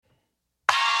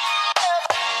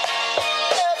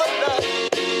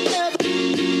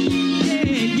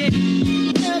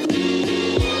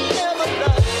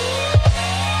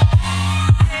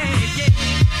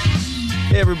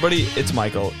everybody, it's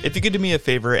Michael. If you could do me a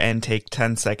favor and take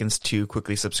 10 seconds to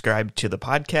quickly subscribe to the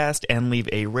podcast and leave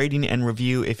a rating and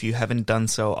review if you haven't done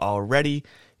so already,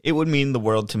 it would mean the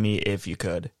world to me if you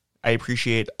could. I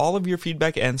appreciate all of your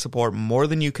feedback and support more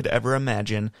than you could ever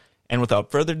imagine, and without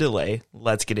further delay,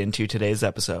 let's get into today's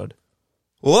episode.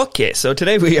 Okay, so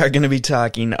today we are going to be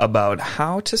talking about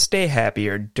how to stay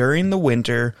happier during the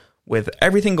winter with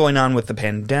everything going on with the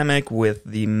pandemic, with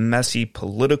the messy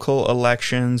political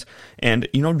elections, and,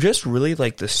 just really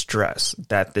like the stress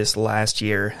that this last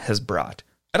year has brought.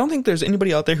 I don't think there's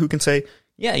anybody out there who can say,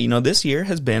 yeah, this year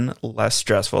has been less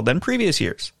stressful than previous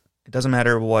years. It doesn't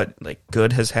matter what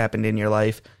good has happened in your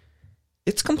life.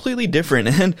 It's completely different.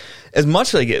 And as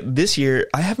much this year,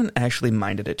 I haven't actually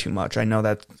minded it too much. I know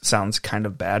that sounds kind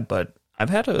of bad, but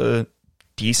I've had a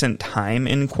decent time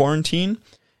in quarantine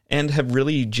and have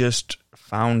really just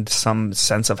found some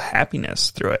sense of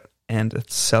happiness through it. And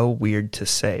it's so weird to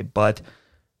say, but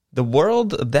the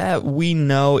world that we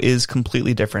know is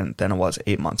completely different than it was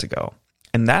 8 months ago.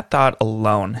 And that thought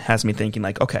alone has me thinking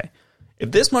okay,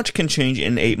 if this much can change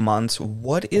in 8 months,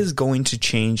 what is going to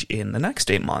change in the next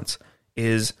 8 months?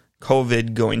 Is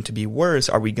COVID going to be worse?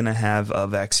 Are we going to have a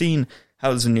vaccine?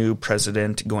 How's the new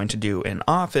president going to do in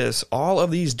office? All of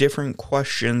these different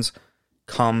questions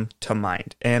come to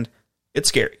mind, and it's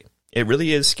scary. It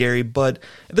really is scary, but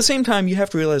at the same time, you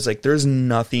have to realize there's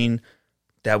nothing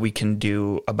that we can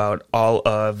do about all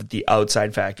of the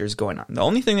outside factors going on. The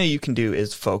only thing that you can do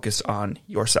is focus on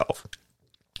yourself.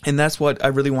 And that's what I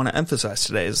really want to emphasize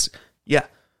today is,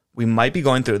 we might be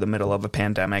going through the middle of a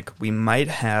pandemic. We might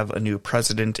have a new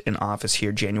president in office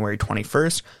here January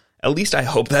 21st. At least I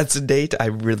hope that's the date. I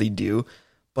really do.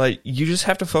 But you just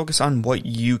have to focus on what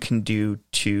you can do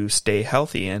to stay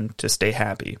healthy and to stay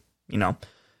happy.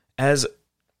 As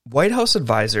White House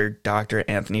advisor Dr.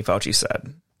 Anthony Fauci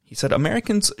said, he said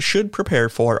Americans should prepare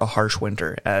for a harsh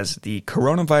winter as the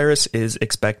coronavirus is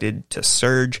expected to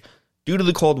surge due to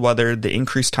the cold weather, the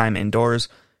increased time indoors,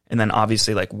 and then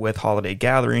obviously with holiday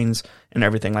gatherings and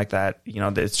everything like that,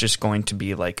 it's just going to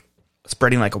be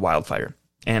spreading like a wildfire.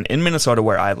 And in Minnesota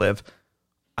where I live,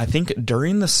 I think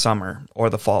during the summer or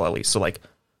the fall at least, so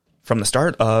from the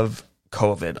start of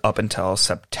COVID up until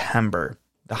September,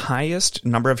 the highest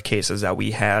number of cases that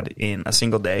we had in a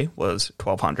single day was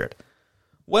 1,200.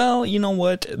 Well, you know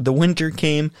what? The winter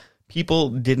came, people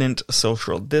didn't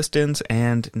social distance,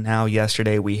 and now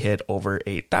yesterday we hit over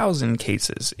 8,000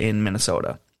 cases in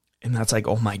Minnesota. And that's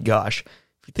oh my gosh.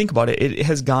 If you think about it, it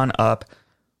has gone up,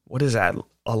 what is that?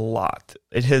 A lot.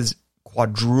 It has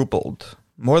quadrupled,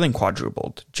 more than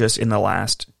quadrupled, just in the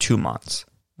last 2 months.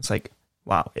 It's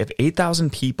wow, if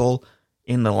 8,000 people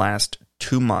in the last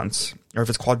 2 months, or if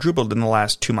it's quadrupled in the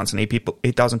last 2 months and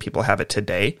 8,000 people have it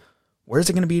today, where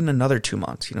is it going to be in another 2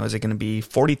 months? Is it going to be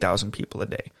 40,000 people a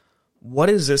day?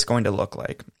 What is this going to look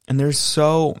like? And there's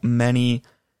so many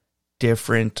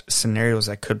different scenarios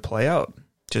that could play out.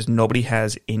 Just nobody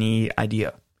has any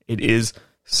idea. It is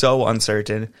so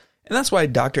uncertain. And that's why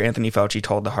Dr. Anthony Fauci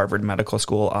told the Harvard Medical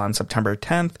School on September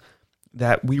 10th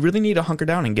that we really need to hunker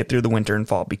down and get through the winter and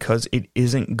fall because it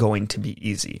isn't going to be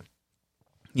easy.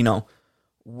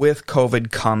 With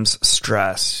COVID comes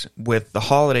stress. With the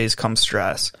holidays comes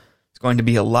stress. It's going to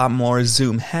be a lot more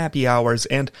Zoom happy hours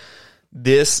and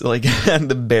this,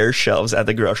 the bare shelves at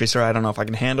the grocery store. I don't know if I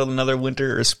can handle another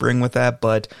winter or spring with that,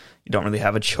 but you don't really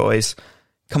have a choice.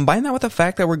 Combine that with the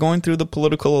fact that we're going through the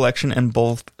political election and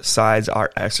both sides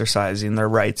are exercising their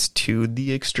rights to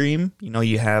the extreme.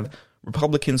 You have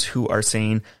Republicans who are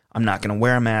saying, I'm not going to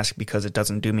wear a mask because it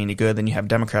doesn't do me any good. Then you have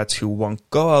Democrats who won't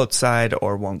go outside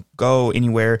or won't go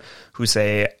anywhere who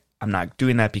say, I'm not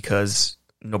doing that because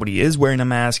nobody is wearing a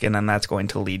mask. And then that's going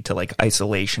to lead to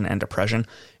isolation and depression.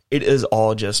 It is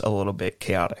all just a little bit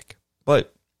chaotic,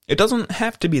 but it doesn't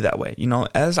have to be that way.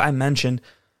 As I mentioned,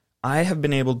 I have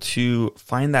been able to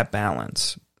find that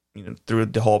balance, through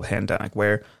the whole pandemic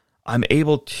where I'm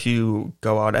able to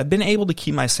go out. I've been able to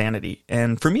keep my sanity.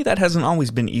 And for me, that hasn't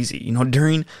always been easy.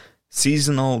 During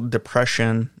seasonal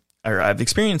depression, or I've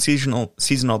experienced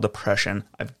seasonal depression.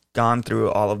 I've gone through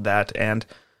all of that. And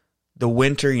the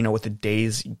winter, with the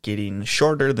days getting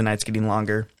shorter, the nights getting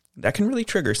longer, that can really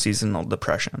trigger seasonal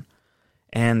depression.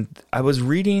 And I was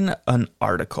reading an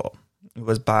article. It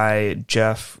was by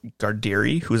Jeff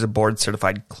Garderi, who is a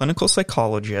board-certified clinical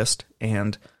psychologist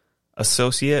and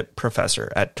associate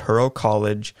professor at Touro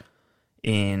College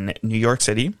in New York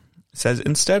City. It says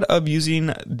instead of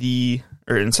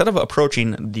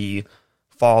approaching the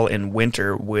fall and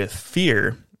winter with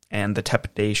fear and the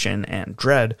trepidation and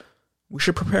dread, we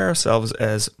should prepare ourselves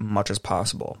as much as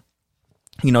possible.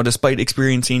 Despite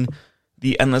experiencing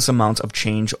the endless amounts of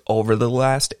change over the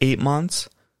last 8 months,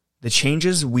 the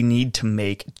changes we need to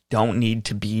make don't need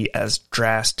to be as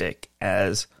drastic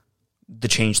as the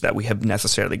change that we have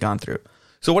necessarily gone through.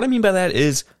 So what I mean by that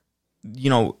is,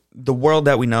 the world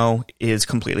that we know is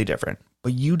completely different,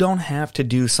 but you don't have to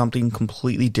do something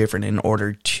completely different in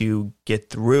order to get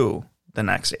through the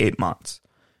next 8 months.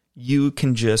 You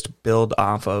can just build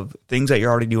off of things that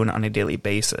you're already doing on a daily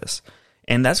basis.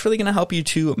 And that's really going to help you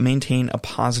to maintain a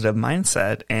positive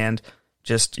mindset and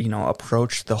just,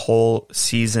 approach the whole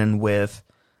season with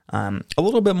a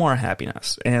little bit more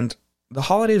happiness. And the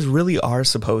holidays really are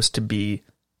supposed to be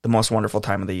the most wonderful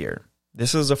time of the year.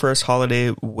 This is the first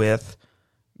holiday with,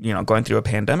 going through a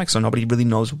pandemic, so nobody really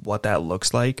knows what that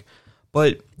looks like.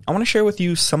 But I want to share with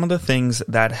you some of the things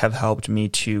that have helped me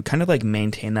to kind of like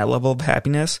maintain that level of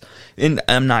happiness. And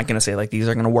I'm not going to say like these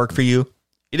are going to work for you.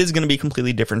 It is going to be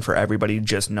completely different for everybody.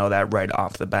 Just know that right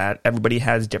off the bat. Everybody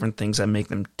has different things that make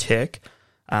them tick.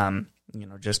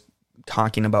 Just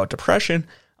talking about depression,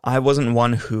 I wasn't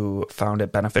one who found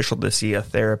it beneficial to see a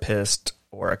therapist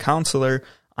or a counselor.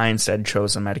 I instead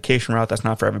chose a medication route. That's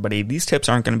not for everybody. These tips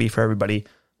aren't going to be for everybody,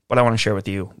 but I want to share with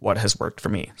you what has worked for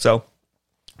me. So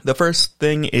the first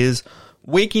thing is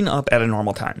waking up at a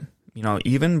normal time.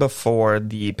 Even before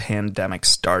the pandemic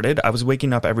started, I was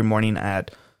waking up every morning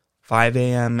at 5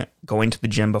 a.m., going to the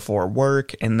gym before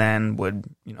work, and then would,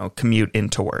 commute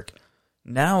into work.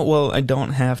 Now, well, I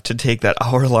don't have to take that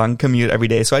hour-long commute every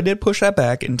day, so I did push that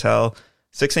back until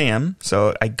 6 a.m.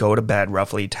 So I go to bed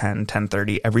roughly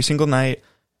 10:30 every single night,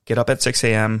 get up at 6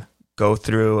 a.m., go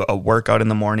through a workout in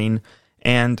the morning,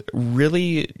 and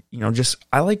really,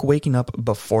 I like waking up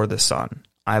before the sun.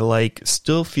 I like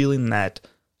still feeling that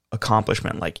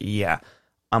accomplishment, like, yeah,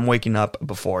 I'm waking up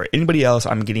before anybody else.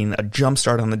 I'm getting a jump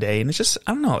start on the day. And it's just,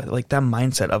 I don't know, like that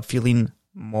mindset of feeling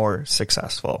more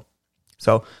successful.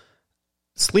 So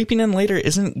sleeping in later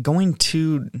isn't going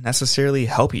to necessarily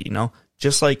help you,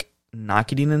 just like not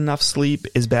getting enough sleep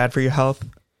is bad for your health.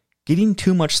 Getting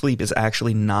too much sleep is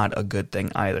actually not a good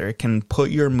thing either. It can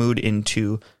put your mood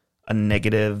into a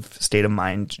negative state of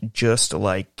mind, just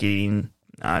like getting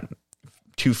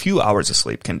too few hours of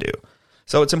sleep can do.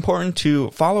 So it's important to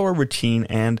follow a routine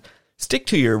and stick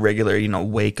to your regular,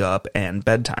 wake up and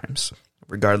bedtimes,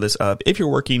 regardless of if you're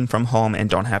working from home and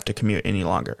don't have to commute any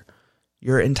longer.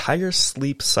 Your entire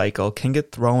sleep cycle can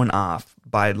get thrown off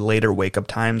by later wake up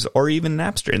times or even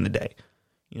naps during the day.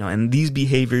 And these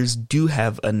behaviors do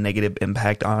have a negative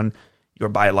impact on your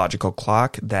biological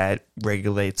clock that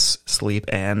regulates sleep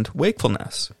and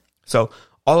wakefulness. So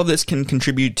all of this can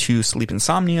contribute to sleep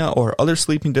insomnia or other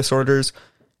sleeping disorders.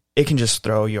 It can just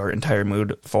throw your entire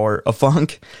mood for a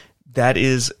funk. That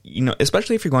is,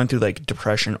 especially if you're going through like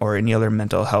depression or any other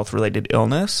mental health related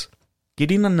illness,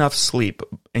 getting enough sleep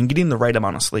and getting the right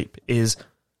amount of sleep is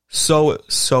so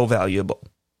valuable.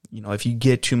 If you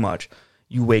get too much,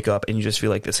 you wake up and you just feel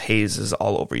like this haze is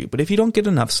all over you. But if you don't get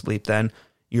enough sleep, then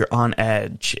you're on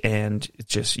edge and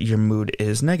it's just your mood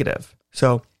is negative.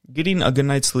 So getting a good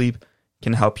night's sleep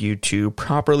can help you to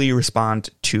properly respond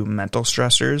to mental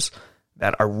stressors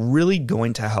that are really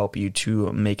going to help you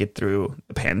to make it through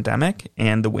the pandemic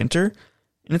and the winter.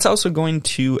 And it's also going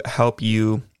to help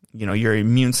you, your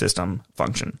immune system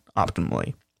function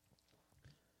optimally.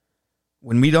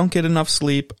 When we don't get enough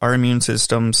sleep, our immune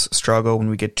systems struggle.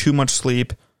 When we get too much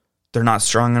sleep, they're not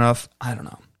strong enough. I don't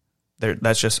know.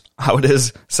 That's just how it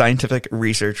is. Scientific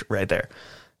research right there.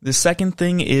 The second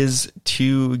thing is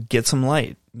to get some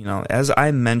light. As I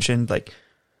mentioned,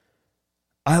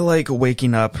 I like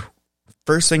waking up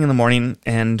first thing in the morning,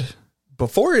 and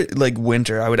before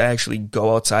winter, I would actually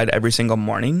go outside every single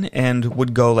morning and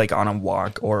would go on a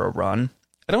walk or a run.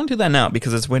 I don't do that now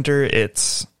because it's winter.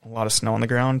 It's a lot of snow on the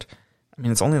ground. I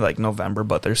mean, it's only November,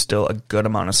 but there's still a good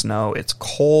amount of snow. It's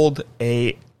cold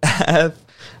AF.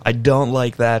 I don't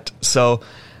like that. So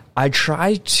I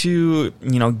try to,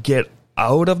 get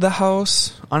out of the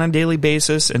house on a daily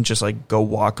basis and just go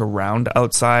walk around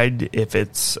outside if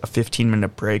it's a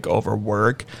 15-minute break over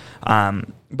work.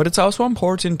 But it's also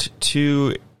important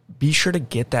to be sure to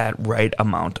get that right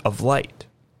amount of light.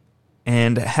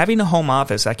 And having a home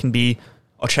office, that can be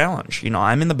a challenge.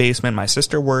 I'm in the basement. My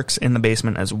sister works in the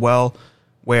basement as well,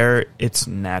 where it's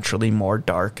naturally more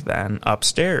dark than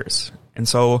upstairs. And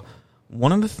so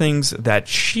one of the things that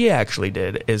she actually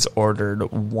did is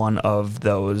ordered one of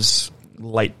those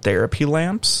light therapy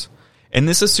lamps. And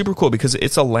this is super cool because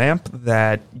it's a lamp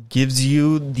that gives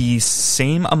you the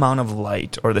same amount of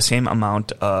light or the same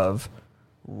amount of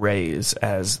rays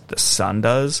as the sun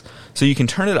does. So you can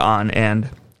turn it on and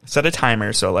set a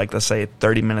timer. So let's say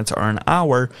 30 minutes or an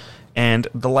hour. and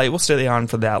the light will stay on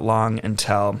for that long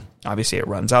until obviously it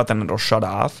runs out, then it'll shut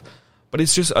off. But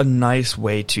it's just a nice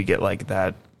way to get like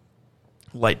that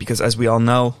light, because as we all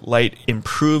know, light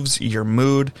improves your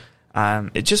mood.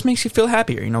 It just makes you feel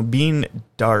happier. Being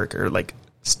dark or like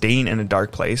staying in a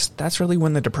dark place, that's really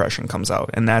when the depression comes out,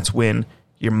 and that's when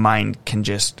your mind can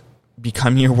just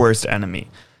become your worst enemy.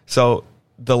 So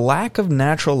the lack of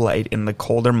natural light in the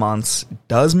colder months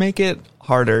does make it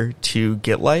harder to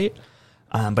get light.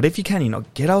 But if you can,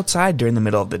 get outside during the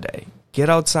middle of the day. Get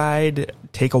outside,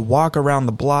 take a walk around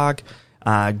the block,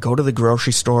 go to the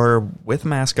grocery store with a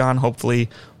mask on, hopefully,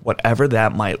 whatever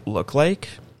that might look like.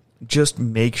 Just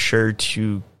make sure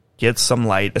to get some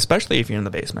light, especially if you're in the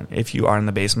basement. If you are in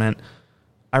the basement,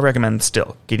 I recommend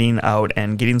still getting out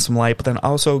and getting some light, but then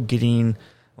also getting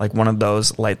like one of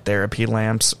those light therapy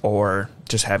lamps or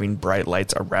just having bright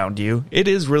lights around you. It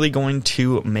is really going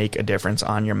to make a difference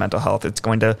on your mental health. It's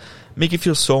going to make you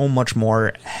feel so much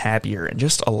more happier and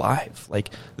just alive. Like,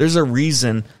 there's a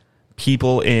reason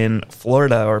people in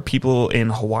Florida or people in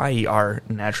Hawaii are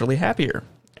naturally happier.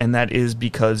 And that is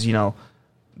because,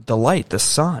 the light, the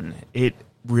sun, it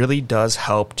really does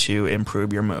help to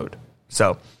improve your mood.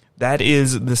 So that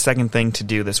is the second thing to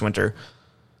do this winter.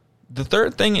 The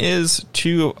third thing is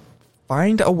to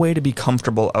find a way to be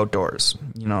comfortable outdoors.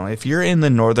 If you're in the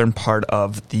northern part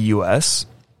of the U.S.,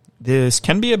 this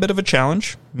can be a bit of a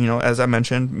challenge. As I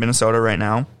mentioned, Minnesota right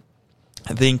now,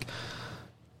 I think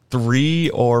 3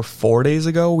 or 4 days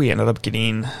ago, we ended up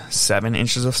getting 7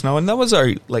 inches of snow, and that was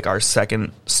our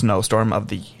second snowstorm of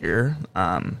the year.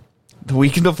 The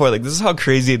weekend before, this is how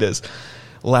crazy it is.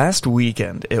 Last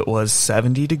weekend, it was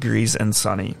 70 degrees and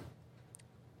sunny.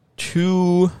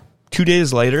 Two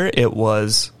days later, it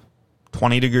was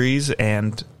 20 degrees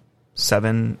and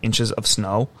 7 inches of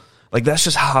snow. That's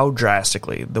just how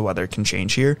drastically the weather can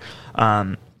change here.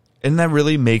 And that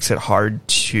really makes it hard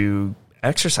to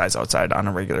exercise outside on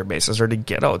a regular basis or to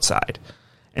get outside.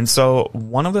 And so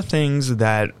one of the things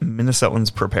that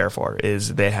Minnesotans prepare for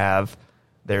is they have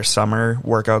their summer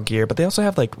workout gear, but they also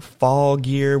have fall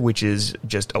gear, which is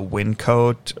just a wind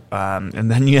coat.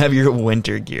 And then you have your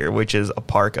winter gear, which is a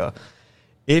parka.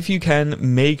 If you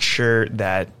can, make sure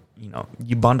that,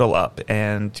 you bundle up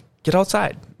and get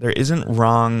outside. There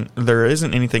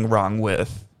isn't anything wrong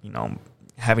with,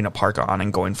 having a parka on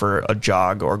and going for a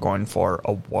jog or going for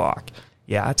a walk.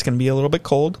 Yeah, it's going to be a little bit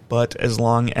cold, but as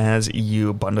long as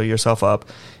you bundle yourself up,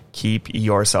 keep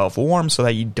yourself warm so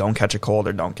that you don't catch a cold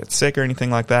or don't get sick or anything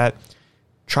like that,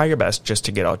 try your best just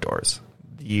to get outdoors.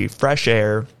 The fresh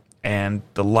air and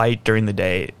the light during the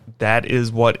day, that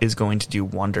is what is going to do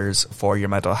wonders for your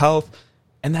mental health,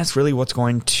 and that's really what's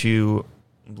going to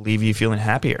leave you feeling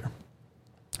happier.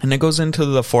 And it goes into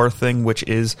the fourth thing, which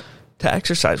is to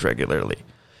exercise regularly.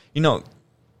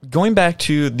 Going back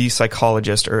to the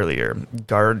psychologist earlier,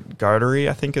 Gardery,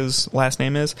 I think his last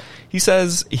name is, he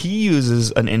says he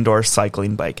uses an indoor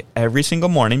cycling bike every single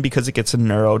morning because it gets the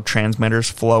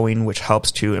neurotransmitters flowing, which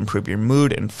helps to improve your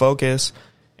mood and focus.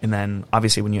 And then,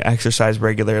 obviously, when you exercise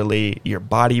regularly, your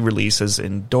body releases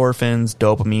endorphins,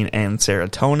 dopamine, and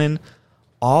serotonin,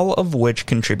 all of which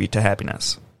contribute to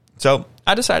happiness. So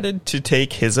I decided to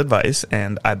take his advice,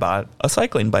 and I bought a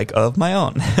cycling bike of my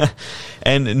own.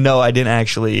 And no, I didn't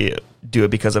actually do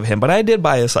it because of him, but I did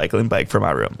buy a cycling bike for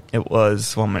my room. It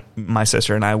was, my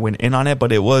sister and I went in on it,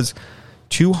 but it was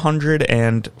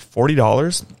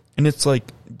 $240, and it's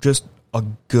just a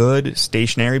good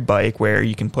stationary bike where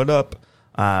you can put up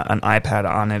an iPad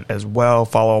on it as well,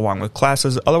 follow along with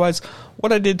classes. Otherwise,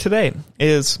 what I did today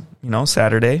is,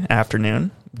 Saturday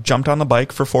afternoon, jumped on the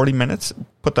bike for 40 minutes,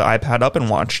 put the iPad up and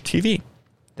watched TV.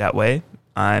 That way,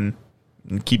 I'm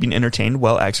keeping entertained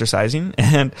while exercising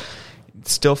and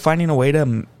still finding a way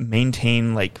to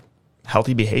maintain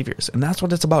healthy behaviors. And that's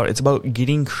what it's about. It's about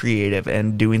getting creative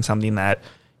and doing something that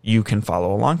you can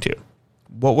follow along to.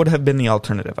 What would have been the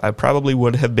alternative? I probably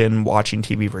would have been watching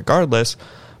TV regardless,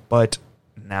 but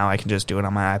now I can just do it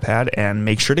on my iPad and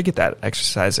make sure to get that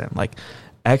exercise in.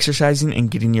 Exercising and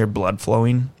getting your blood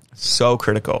flowing, so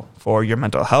critical for your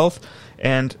mental health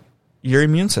and your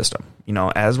immune system.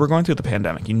 As we're going through the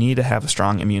pandemic, you need to have a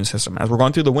strong immune system. As we're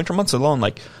going through the winter months alone,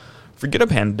 forget a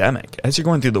pandemic. As you're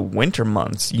going through the winter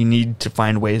months, you need to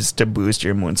find ways to boost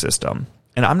your immune system.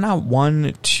 And I'm not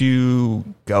one to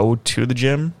go to the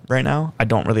gym right now. I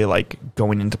don't really like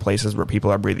going into places where people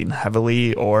are breathing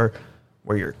heavily or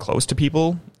where you're close to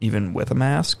people, even with a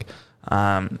mask.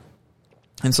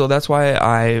 And so that's why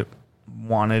I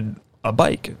wanted a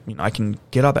bike. I can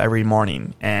get up every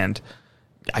morning and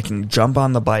I can jump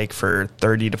on the bike for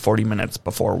 30 to 40 minutes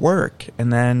before work.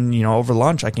 And then, over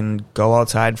lunch, I can go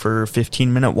outside for a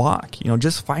 15-minute walk.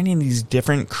 Just finding these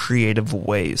different creative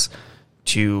ways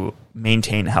to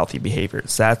maintain healthy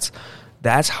behaviors.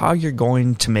 That's how you're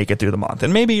going to make it through the month.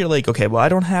 And maybe you're like, okay, well, I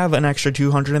don't have an extra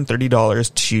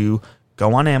 $230 to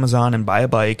go on Amazon and buy a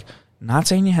bike. Not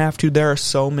saying you have to. There are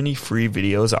so many free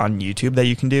videos on YouTube that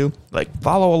you can do. Like,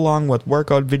 follow along with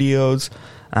workout videos.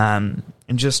 And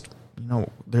just,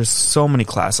 there's so many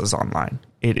classes online.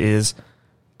 It is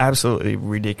absolutely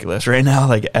ridiculous right now.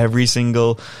 Like, every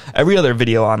other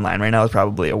video online right now is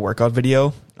probably a workout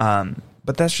video.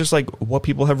 But that's just like what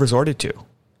people have resorted to.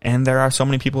 And there are so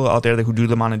many people out there who do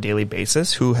them on a daily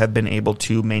basis who have been able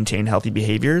to maintain healthy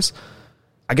behaviors.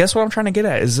 I guess what I'm trying to get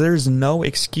at is there's no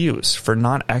excuse for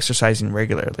not exercising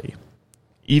regularly.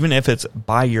 Even if it's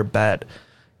by your bed,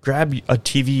 grab a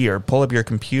TV or pull up your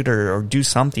computer or do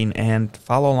something and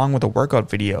follow along with a workout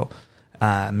video.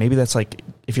 Maybe that's like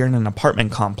if you're in an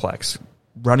apartment complex,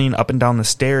 running up and down the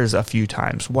stairs a few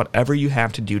times, whatever you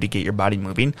have to do to get your body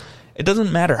moving. It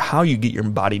doesn't matter how you get your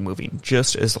body moving,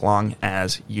 just as long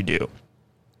as you do.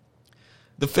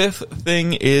 The fifth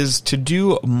thing is to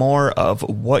do more of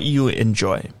what you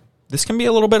enjoy. This can be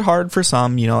a little bit hard for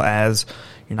some, as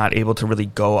you're not able to really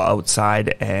go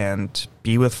outside and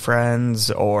be with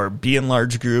friends or be in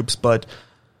large groups, but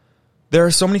there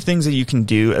are so many things that you can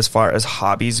do as far as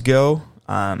hobbies go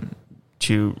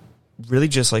to really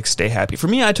just like stay happy. For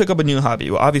me, I took up a new hobby,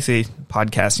 obviously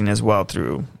podcasting as well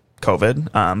through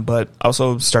COVID, but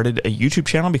also started a YouTube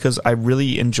channel because I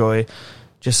really enjoy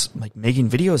just like making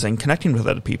videos and connecting with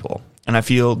other people. And I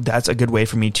feel that's a good way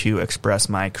for me to express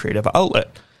my creative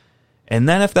outlet. And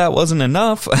then if that wasn't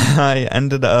enough, I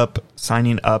ended up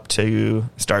signing up to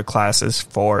start classes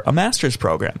for a master's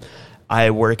program.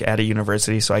 I work at a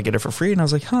university, so I get it for free. And I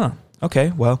was like,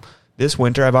 okay, well, this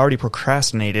winter I've already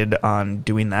procrastinated on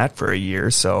doing that for a year.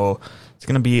 So it's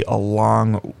going to be a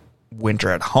long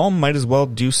winter at home. Might as well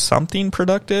do something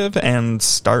productive and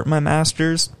start my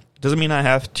master's. Doesn't mean I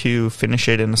have to finish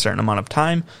it in a certain amount of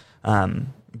time.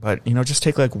 But, just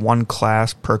take like one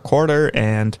class per quarter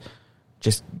and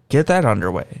just get that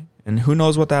underway. And who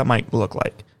knows what that might look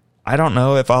like. I don't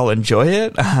know if I'll enjoy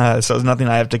it. So it's nothing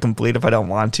I have to complete if I don't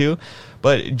want to.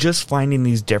 But just finding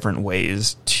these different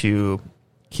ways to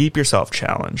keep yourself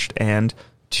challenged and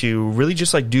to really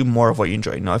just like do more of what you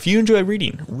enjoy. If you enjoy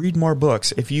reading, read more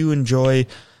books. If you enjoy,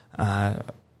 I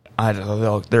don't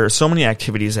know, there are so many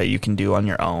activities that you can do on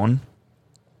your own.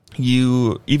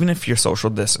 Even if you're social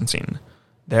distancing,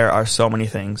 there are so many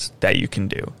things that you can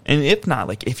do. And if not,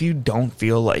 like if you don't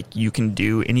feel like you can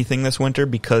do anything this winter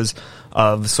because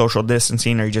of social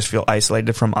distancing or you just feel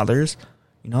isolated from others,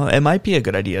 it might be a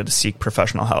good idea to seek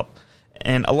professional help.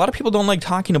 And a lot of people don't like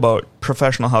talking about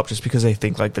professional help just because they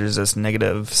think like there's this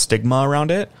negative stigma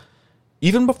around it.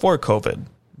 Even before COVID,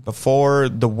 before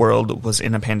the world was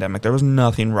in a pandemic, there was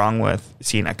nothing wrong with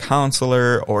seeing a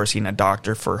counselor or seeing a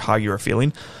doctor for how you were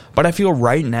feeling. But I feel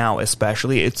right now,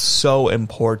 especially, it's so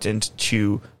important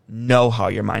to know how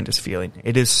your mind is feeling.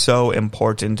 It is so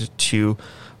important to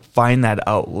find that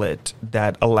outlet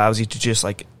that allows you to just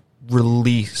like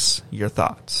release your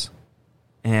thoughts.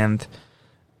 And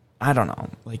I don't know,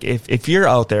 like if you're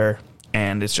out there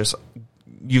and it's just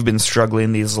you've been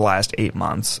struggling these last 8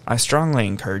 months, I strongly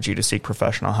encourage you to seek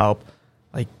professional help.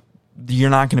 Like,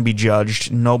 you're not going to be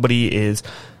judged. Nobody is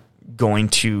going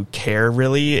to care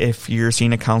really if you're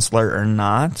seeing a counselor or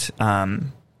not. That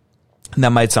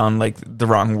might sound like the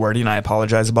wrong wording. I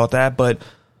apologize about that. But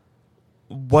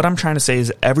what I'm trying to say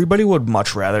is everybody would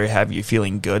much rather have you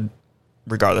feeling good,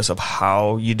 regardless of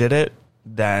how you did it,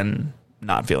 than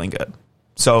not feeling good.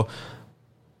 So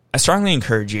I strongly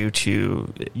encourage you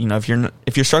to, if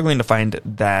you're struggling to find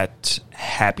that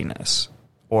happiness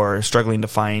or struggling to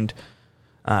find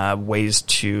ways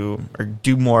to or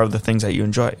do more of the things that you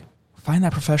enjoy, find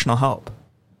that professional help.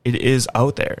 It is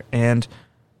out there, and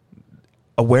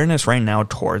awareness right now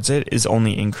towards it is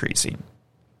only increasing.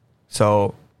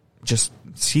 So just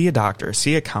see a doctor,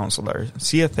 see a counselor,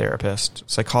 see a therapist,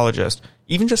 psychologist,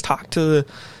 even just talk to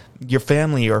your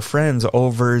family or friends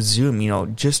over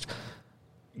Zoom, just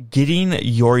getting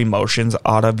your emotions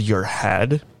out of your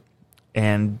head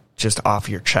and just off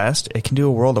your chest, it can do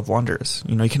a world of wonders.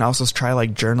 You can also try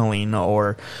like journaling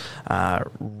or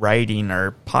writing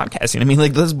or podcasting. I mean,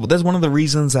 like that's one of the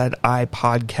reasons that I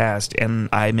podcast and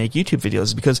I make YouTube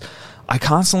videos, because I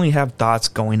constantly have thoughts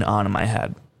going on in my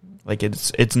head. Like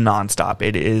it's nonstop.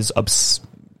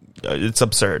 It's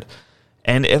absurd.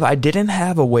 And if I didn't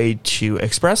have a way to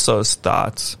express those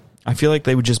thoughts, I feel like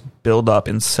they would just build up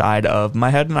inside of my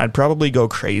head and I'd probably go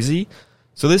crazy.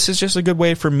 So this is just a good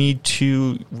way for me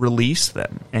to release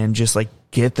them and just like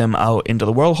get them out into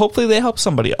the world. Hopefully they help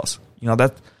somebody else.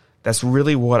 That's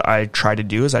really what I try to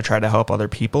do, is I try to help other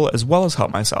people as well as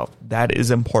help myself. That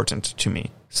is important to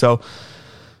me. So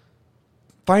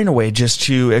find a way just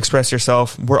to express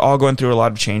yourself. We're all going through a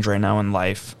lot of change right now in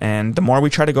life. And the more we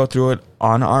try to go through it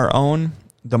on our own,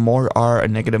 the more our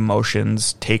negative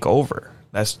emotions take over.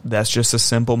 That's just a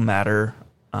simple matter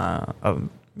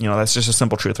that's just a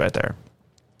simple truth right there.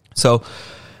 So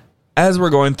as we're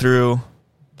going through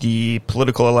the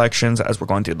political elections, as we're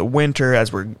going through the winter,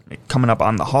 as we're coming up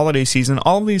on the holiday season,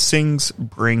 all of these things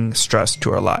bring stress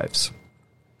to our lives.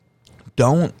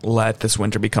 Don't let this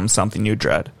winter become something you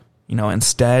dread.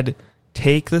 Instead,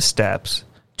 take the steps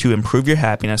to improve your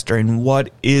happiness during what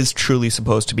is truly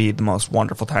supposed to be the most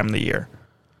wonderful time of the year.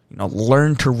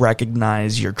 Learn to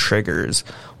recognize your triggers,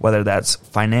 whether that's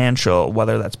financial,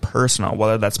 whether that's personal,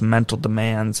 whether that's mental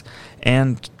demands,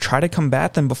 and try to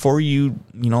combat them before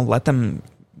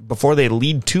before they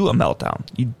lead to a meltdown.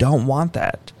 You don't want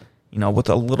that. With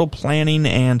a little planning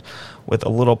and with a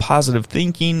little positive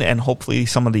thinking and hopefully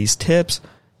some of these tips,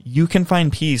 you can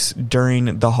find peace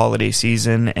during the holiday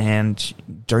season and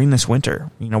during this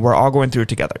winter. We're all going through it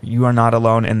together. You are not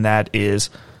alone, and that is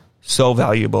so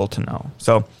valuable to know.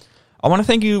 So I want to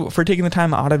thank you for taking the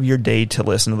time out of your day to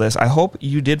listen to this. I hope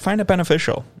you did find it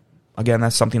beneficial. Again,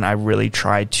 that's something I really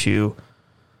try to,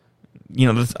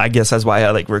 I guess that's why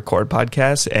I record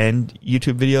podcasts and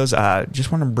YouTube videos.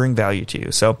 Just want to bring value to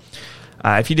you. So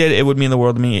if you did, it would mean the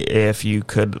world to me if you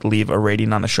could leave a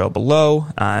rating on the show below,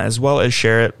 as well as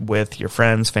share it with your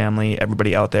friends, family,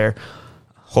 everybody out there.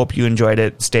 Hope you enjoyed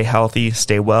it. Stay healthy,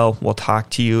 stay well. We'll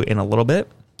talk to you in a little bit.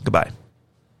 Goodbye.